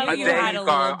 See, I knew you There had you a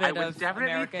go. little I bit was of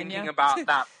definitely American. thinking about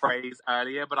that phrase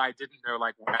earlier, but I didn't know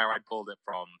like where I pulled it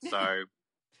from. So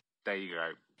there you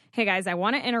go. Hey guys, I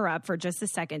want to interrupt for just a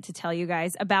second to tell you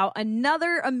guys about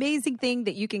another amazing thing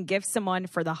that you can gift someone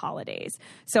for the holidays.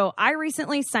 So I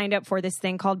recently signed up for this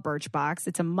thing called Birchbox.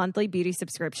 It's a monthly beauty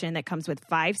subscription that comes with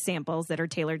 5 samples that are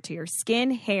tailored to your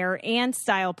skin, hair, and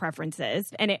style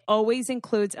preferences. And it always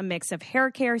includes a mix of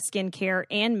hair care, skin care,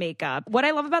 and makeup. What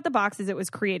I love about the box is it was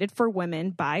created for women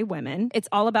by women. It's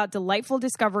all about delightful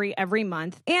discovery every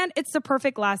month, and it's the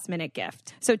perfect last minute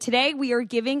gift. So today we are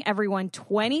giving everyone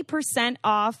 20%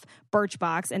 off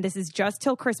Birchbox, and this is just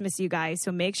till Christmas, you guys.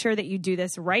 So make sure that you do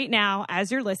this right now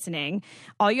as you're listening.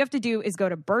 All you have to do is go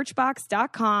to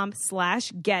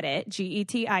birchbox.com/getit,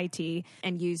 GETIT,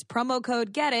 and use promo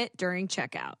code GETIT during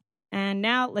checkout. And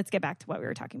now let's get back to what we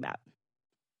were talking about.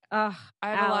 I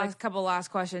have a couple last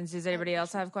questions. Does anybody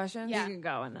else have questions? You can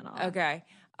go and then I'll... Okay.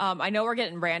 I know we're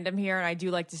getting random here, and I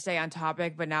do like to stay on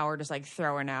topic, but now we're just like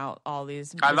throwing out all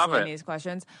these miscellaneous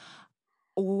questions.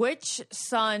 Which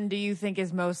son do you think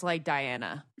is most like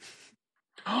Diana?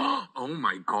 Oh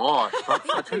my gosh,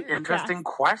 that's such an interesting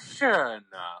question.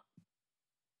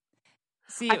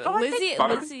 See, I feel like Lizzie,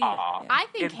 are I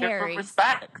think in Harry. different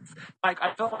respects. Like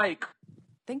I feel like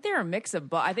I think they're a mix of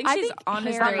both. I think she's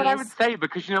honest. that's what I would say,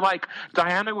 because you know, like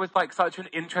Diana was like such an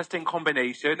interesting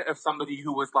combination of somebody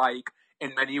who was like,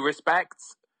 in many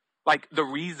respects, like the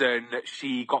reason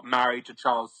she got married to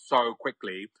Charles so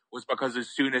quickly was because as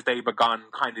soon as they begun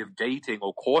kind of dating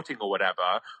or courting or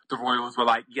whatever, the royals were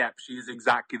like, yep, she's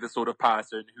exactly the sort of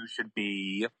person who should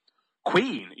be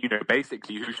queen, you know,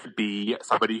 basically, who should be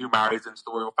somebody who marries into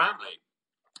the royal family.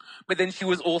 But then she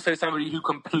was also somebody who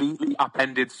completely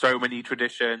upended so many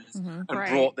traditions and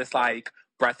brought this like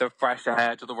breath of fresh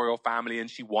air to the royal family, and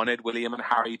she wanted William and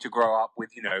Harry to grow up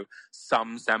with, you know,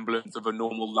 some semblance of a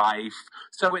normal life.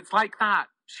 So it's like that.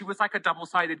 She was like a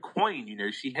double-sided coin, you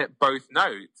know, she hit both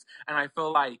notes. And I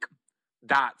feel like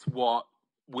that's what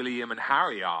William and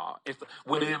Harry are. If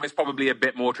William is probably a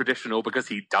bit more traditional because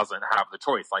he doesn't have the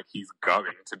choice, like he's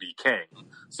going to be king.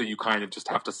 So you kind of just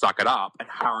have to suck it up. And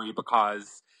Harry,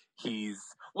 because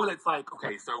well, it's like,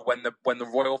 okay, so when the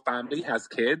royal family has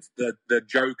kids, the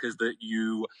joke is that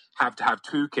you have to have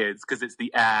 2 kids because it's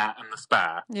the heir and the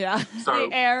spare. Yeah. So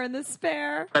the heir and the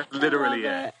spare. That's literally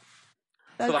it.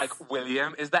 That's... So like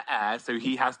William is the heir, so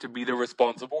he has to be the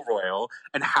responsible royal,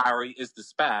 and Harry is the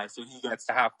spare, so he gets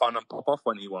to have fun and pop off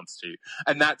when he wants to.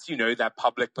 And that's, you know, their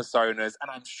public personas, and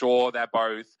I'm sure they're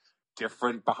both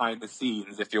different behind the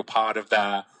scenes if you're part of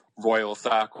their royal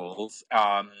circles.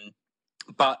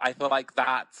 But I feel like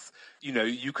that's, you know,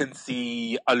 you can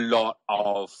see a lot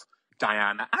of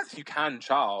Diana, as you can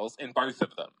Charles, in both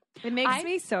of them. It makes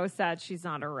me so sad she's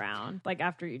not around, like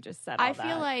after you just said all that. I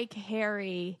feel like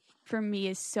Harry, for me,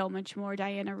 is so much more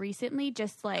Diana recently,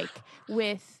 just like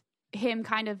with him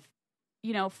kind of,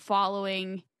 you know,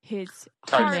 following his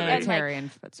heart. Humanitarian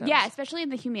footsteps. Yeah, especially in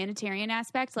the humanitarian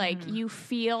aspect. Like, you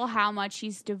feel how much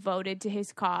he's devoted to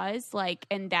his cause, like,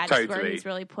 and that's where he's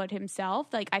really put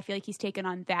himself. Like, I feel like he's taken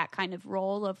on that kind of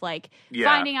role of, like,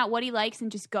 finding out what he likes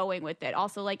and just going with it.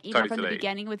 Also, like, even from the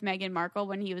beginning with Meghan Markle,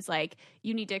 when he was like,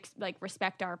 you need to, like,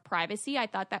 respect our privacy, I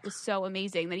thought that was so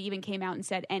amazing that he even came out and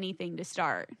said anything to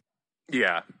start.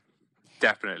 Yeah,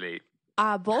 definitely.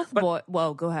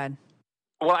 Whoa, go ahead.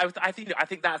 Well, I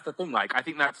think that's the thing. Like, I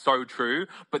think that's so true.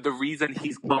 But the reason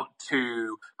he's got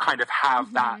to kind of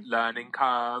have that learning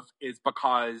curve is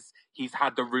because he's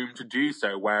had the room to do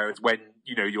so. Whereas when,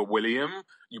 you know, you're William,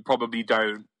 you probably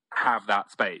don't have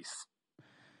that space.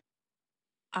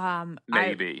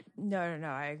 Maybe. No,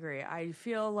 I agree. I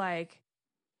feel like.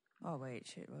 Oh wait,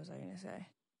 shit. What was I going to say?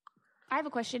 I have a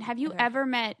question. Have you ever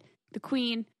met the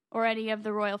Queen or any of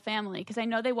the royal family? Because I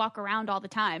know they walk around all the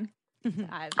time.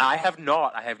 I have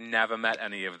not. I have never met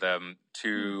any of them.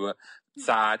 Too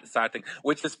sad thing.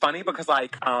 Which is funny because,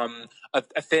 like,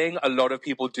 a thing a lot of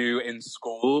people do in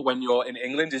school when you're in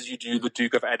England is you do the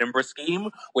Duke of Edinburgh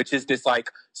scheme, which is this, like,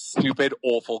 stupid,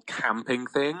 awful camping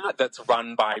thing that's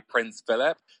run by Prince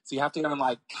Philip. So you have to go and,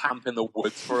 like, camp in the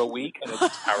woods for a week, and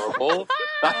it's terrible.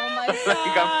 Oh my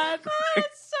God.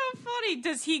 That's so funny.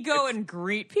 Does he go and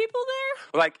greet people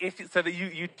there? Like, so that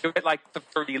you do it like the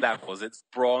 3 levels. It's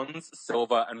bronze,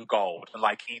 silver, and gold, and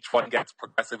like each one gets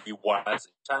progressively worse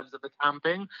in terms of the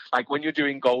camping. Like when you're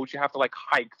doing gold, you have to like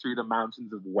hike through the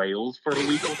mountains of Wales for a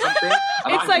week or something.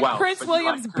 It's like Prince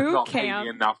William's boot camp. Pay me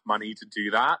enough money to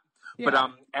do that. Yeah.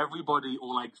 But everybody,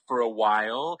 or like for a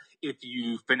while, if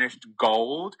you finished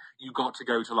gold, you got to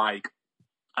go to like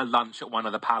a lunch at one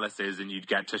of the palaces and you'd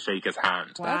get to shake his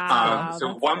hand. Wow.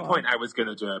 So at one point I was going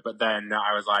to do it, but then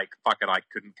I was like, fuck it, I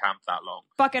couldn't camp that long.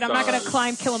 Fuck it, I'm not going to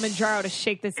climb Kilimanjaro to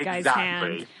shake this guy's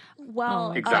hand.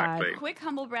 Well, exactly. Quick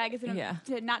humble brag is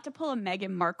not to pull a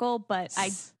Meghan Markle, but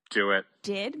I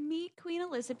did meet Queen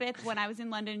Elizabeth when I was in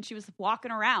London. She was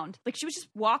walking around. Like, she was just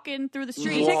walking through the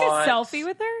street. Did you take a selfie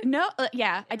with her? No,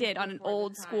 yeah, I did on an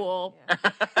old school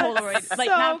Polaroid. Like,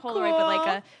 not a Polaroid, but like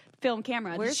a film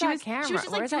camera. Where's she that was, camera? She was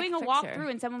just like Where's doing a that walkthrough,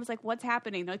 and someone was like, "What's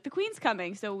happening?" They're like, "The Queen's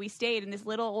coming." So we stayed, and this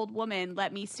little old woman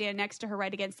let me stand next to her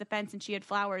right against the fence, and she had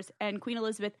flowers. And Queen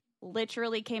Elizabeth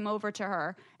literally came over to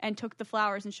her and took the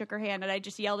flowers and shook her hand, and I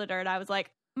just yelled at her, and I was like,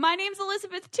 "My name's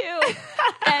Elizabeth too."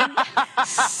 And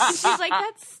she's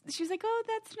like, "Oh,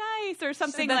 that's nice," or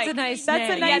something. That's like a nice that's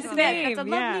name. a nice name. That's a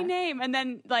lovely name. And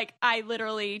then like I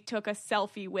literally took a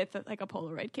selfie with like a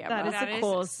Polaroid camera. That is the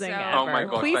coolest thing ever. Oh my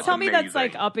God, Please that's tell me amazing. that's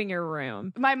like up in your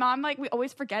room. My mom, like, we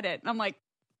always forget it. I'm like,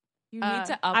 you need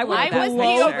to upload I would I was the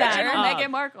blow original that up.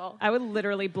 Meghan Markle. I would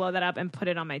literally blow that up and put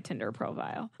it on my Tinder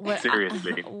profile.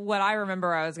 Seriously. What I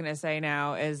remember I was going to say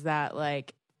now is that,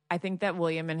 like, I think that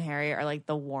William and Harry are like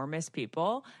the warmest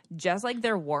people. Just like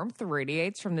their warmth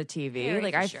radiates from the TV. Harry,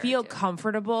 like for I sure, feel too.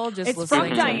 comfortable just It's listening from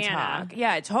to them Diana. talk.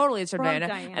 Yeah, totally. It's from Diana.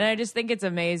 Diana. And I just think it's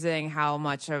amazing how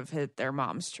much of their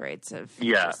mom's traits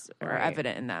are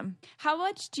evident in them. How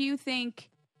much do you think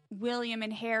William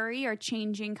and Harry are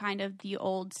changing kind of the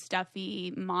old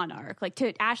stuffy monarch? Like,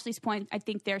 to Ashley's point, I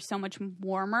think they're so much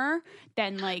warmer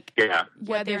than like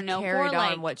what they're they've known carried for. on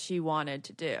Like, what she wanted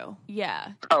to do.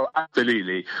 yeah. Oh,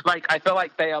 absolutely. Like, I feel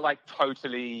like they are like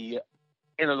totally,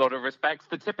 in a lot of respects,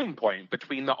 the tipping point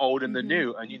between the old and the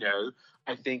new. And, you know,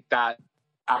 I think that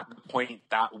at the point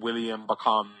that William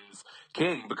becomes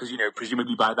king, because, you know,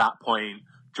 presumably by that point,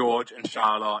 George and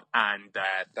Charlotte and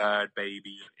their third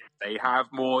baby, if they have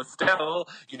more still,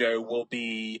 you know, will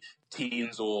be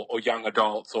teens or young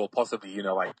adults or possibly, you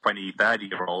know, like 20,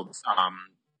 30-year-olds.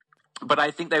 But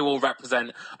I think they will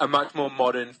represent a much more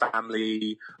modern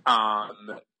family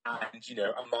and, you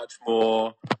know, a much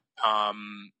more,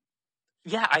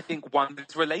 I think one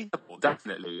that's relatable,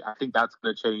 definitely. I think that's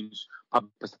going to change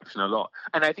public perception a lot.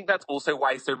 And I think that's also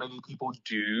why so many people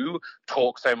do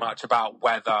talk so much about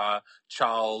whether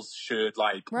Charles should,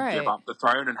 like, give up the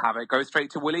throne and have it go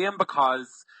straight to William,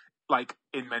 because, like,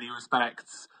 in many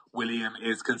respects, William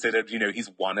is considered, you know, he's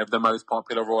one of the most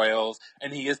popular royals,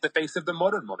 and he is the face of the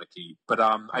modern monarchy. But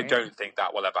I don't think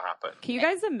that will ever happen. Can you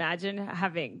guys imagine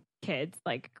having kids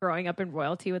like growing up in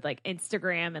royalty with like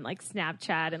Instagram and like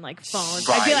Snapchat and like phones?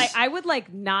 Right. I'd be like, I would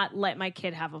like not let my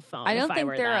kid have a phone. I don't if think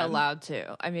were they're them. allowed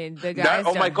to. I mean, the guys.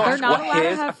 Oh my gosh! They're not allowed to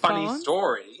here's a have funny phones?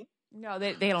 story. No,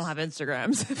 they don't have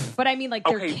Instagrams. But I mean, like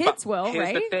their kids will,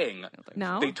 here's right? the thing.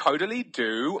 No, They totally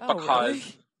do, because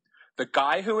really? the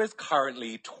guy who is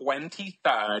currently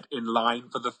 23rd in line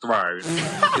for the throne,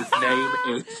 his name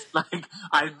is, like,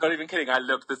 I'm not even kidding, I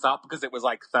looked this up because it was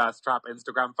like thirst trap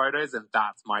Instagram photos, and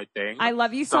that's my thing. I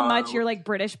love you so much. You're like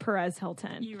British Perez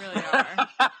Hilton. You really are.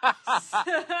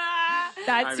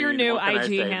 That's your new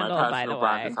IG handle, by the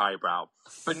brand way. is highbrow.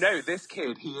 But no, this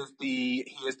kid, he is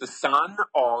the son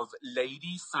of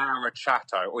Lady Sarah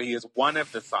Chatto, or he is one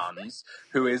of the sons,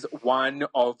 who is one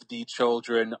of the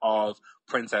children of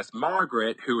Princess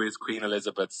Margaret, who is Queen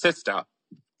Elizabeth's sister.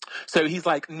 So he's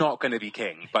like not going to be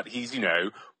king, but he's, you know,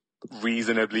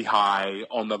 reasonably high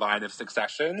on the line of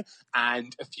succession.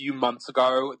 And a few months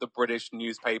ago, the British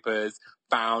newspapers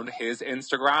found his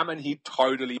Instagram and he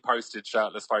totally posted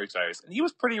shirtless photos. And he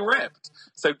was pretty ripped.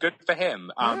 So good for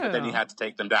him. But then he had to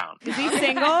take them down. Is he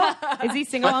single? Is he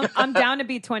single? I'm down to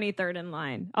be 23rd in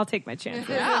line. I'll take my chances.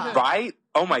 Yeah. Right?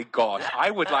 Oh my gosh. I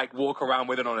would like walk around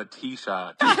with it on a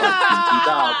t-shirt.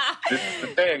 This is the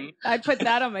thing. I put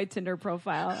that on my Tinder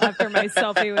profile after my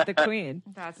selfie with the queen.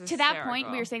 That's To that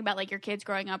point, we were saying about like your kids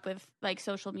growing up with like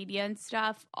social media and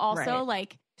stuff. Also,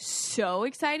 like so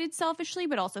excited selfishly,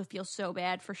 but also feel so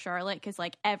bad for Charlotte because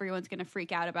like everyone's gonna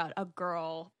freak out about a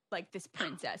girl like this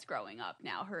princess growing up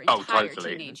now her entire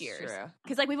teenage years.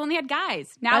 Because like we've only had guys.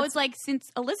 Now it's like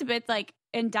since Elizabeth like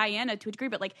and Diana to a degree,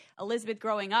 but like Elizabeth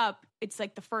growing up, it's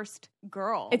like the first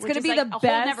girl. It's going to be like the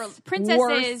best,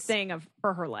 worst thing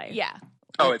for her life. Yeah.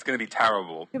 Oh, it's going to be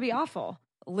terrible. It's going to be awful.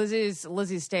 Lizzie's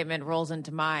statement rolls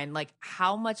into mine. Like,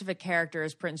 how much of a character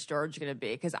is Prince George going to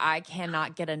be? Because I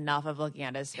cannot get enough of looking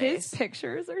at his face. His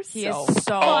pictures are he so is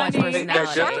so much personality. They're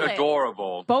just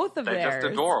adorable. Both of They're theirs.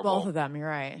 just adorable. Both of them, you're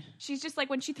right. She's just like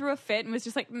when she threw a fit and was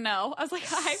just like, no. I was like,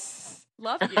 I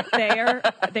love you.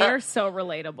 They are so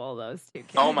relatable, those two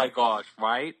kids. Oh my gosh,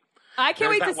 right? I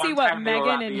can't wait to see what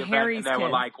Meghan and Harry's and there were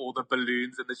like all the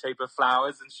balloons in the shape of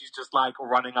flowers and she's just like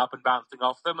running up and bouncing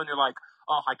off them and you're like,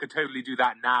 oh, I could totally do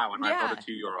that now and I'm not a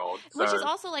 2-year-old. So. Which is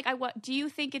also like, do you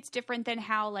think it's different than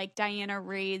how like Diana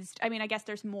raised, I mean, I guess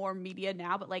there's more media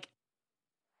now, but like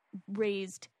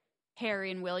raised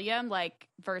Harry and William, like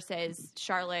versus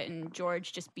Charlotte and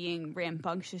George just being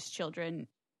rambunctious children.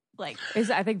 Like is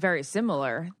I think very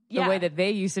similar. The way that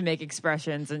they used to make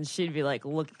expressions and she'd be like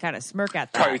look kind of smirk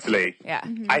at that. Totally. Yeah.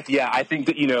 Mm-hmm. I think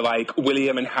that, you know, like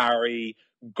William and Harry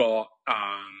got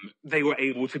they were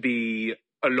able to be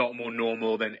a lot more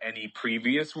normal than any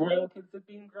previous royal kids have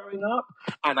been growing up.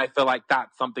 And I feel like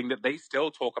that's something that they still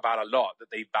talk about a lot,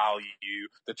 that they value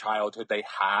the childhood they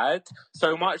had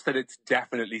so much that it's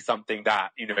definitely something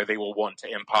that, you know, they will want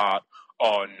to impart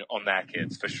on their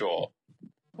kids for sure.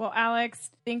 Well,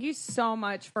 Alex, thank you so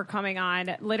much for coming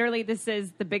on. Literally, this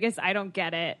is the biggest I don't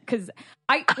get it. Because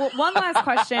one last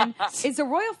question. Is the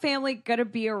royal family going to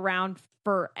be around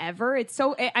forever? It's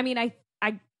so, I mean, I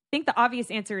think the obvious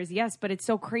answer is yes, but it's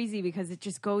so crazy because it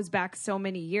just goes back so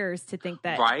many years to think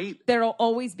that there'll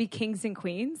always be kings and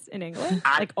queens in England.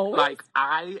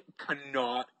 I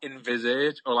cannot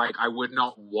envisage or like I would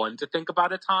not want to think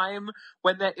about a time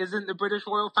when there isn't the British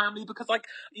royal family because like,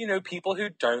 you know, people who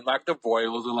don't like the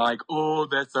royals are like, oh,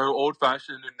 they're so old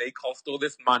fashioned and they cost all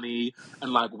this money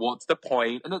and like, what's the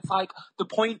point? And it's like, the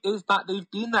point is that they've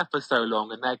been there for so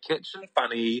long and they're kitchen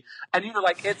funny. And, you know,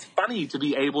 like, it's funny to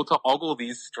be able to ogle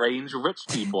these strange rich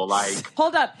people. Like,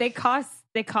 hold up, they cost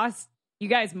you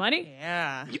guys money?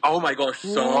 Yeah. Oh my gosh,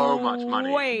 so much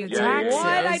money. Wait, what?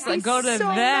 I'd be go to so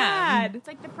them. mad. it's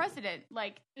like the president.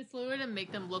 Like it's literally to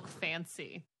make them look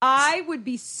fancy. I would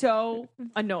be so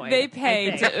annoyed. They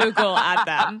pay to oogle at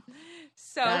them.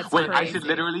 So wait, crazy. I should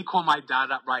literally call my dad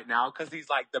up right now because he's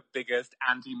like the biggest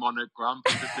anti-monarch grump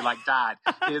and just be like, Dad,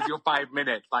 here's your 5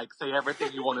 minutes. Like, say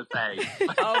everything you want to say.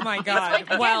 Oh my God. Like,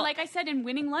 again, like I said in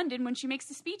Winning London when she makes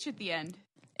the speech at the end.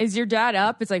 Is your dad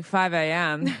up? It's like 5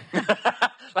 a.m.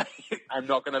 Like, I'm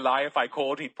not going to lie. If I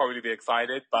called, he'd probably be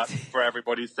excited. But for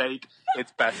everybody's sake,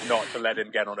 it's best not to let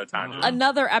him get on a tangent.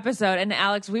 Another episode. And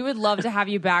Alex, we would love to have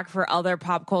you back for other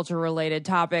pop culture related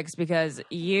topics because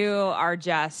you are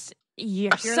just...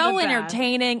 You're so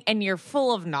entertaining and you're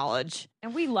full of knowledge.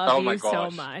 And we love you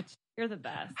so much. You're the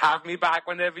best. Have me back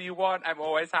whenever you want. I'm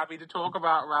always happy to talk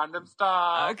about random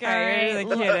stuff. Okay.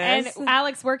 Right. And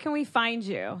Alex, where can we find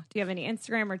you? Do you have any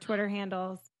Instagram or Twitter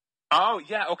handles? Oh,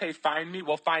 yeah. Okay, find me.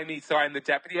 Well, find me. So I'm the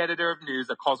deputy editor of news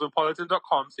at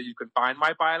cosmopolitan.com, so you can find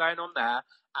my byline on there.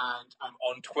 And I'm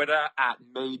on Twitter at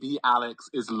maybe Alex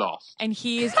is lost. And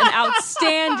he's an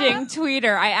outstanding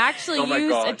tweeter. I actually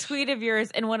used a tweet of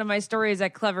yours in one of my stories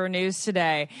at Clever News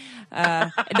today.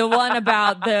 The one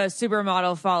about the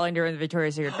supermodel falling during the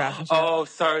Victoria's Secret fashion show. Oh,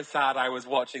 so sad. I was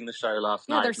watching the show last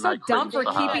night. Yeah, they're so dumb for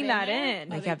keeping that in.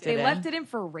 They left it in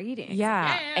for ratings.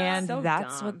 Yeah, and so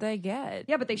that's dumb. what they get.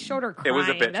 Yeah, but they showed her crying. It was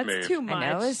a bitch That's move. too much.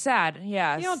 I know, it was sad.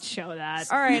 Yeah. You don't show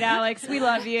that. All right, Alex, we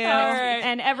love you. All right.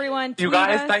 And everyone, you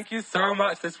guys, thank you so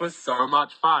much. This was so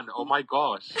much fun. Oh my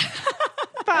gosh.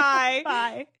 Bye.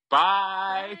 Bye.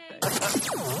 Bye.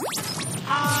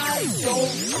 I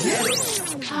don't get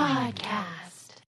it. Podcast.